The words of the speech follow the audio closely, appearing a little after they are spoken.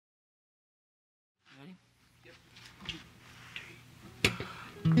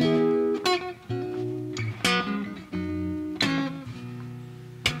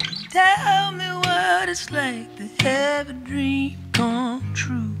it's like to have a dream come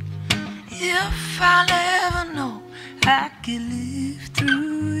true. If I'll ever know I could live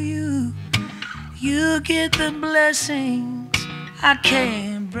through you, you get the blessings I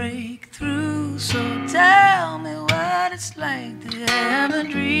can't break through. So tell me what it's like to have a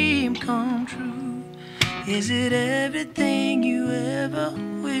dream come true. Is it everything you ever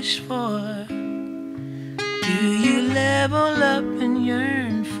wished for? Do you level up and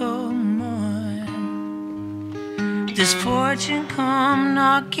yearn for more? Does fortune come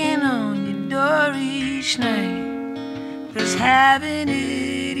knocking on your door each night? Does having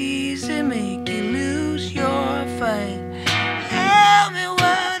it easy make you lose your fight? Tell me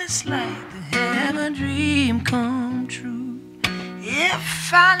what it's like to have a dream come true.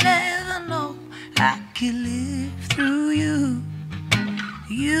 If I never know I could live through you,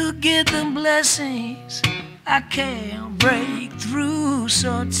 you get the blessings I can't break through.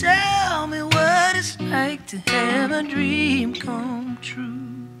 So tell me what it's like to have a dream come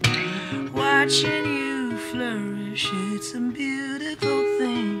true. Watching you flourish, it's a beautiful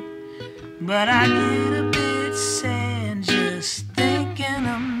thing, but I get a bit sad just thinking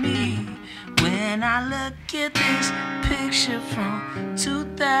of me when I look at this picture from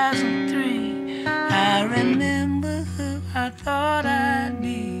 2003. I remember who I thought I'd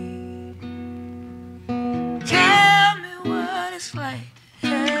be. Tell me what it's like to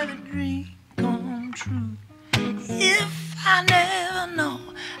have a dream come true. If I never know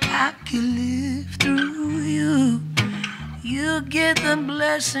I could live through you, you get the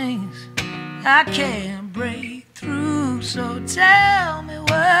blessings I can't break through. So tell me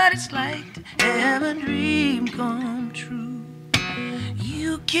what it's like to have a dream come true.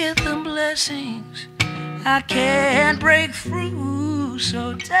 You get the blessings I can't break through.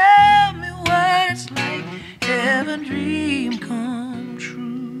 So tell me what it's like to have a dream come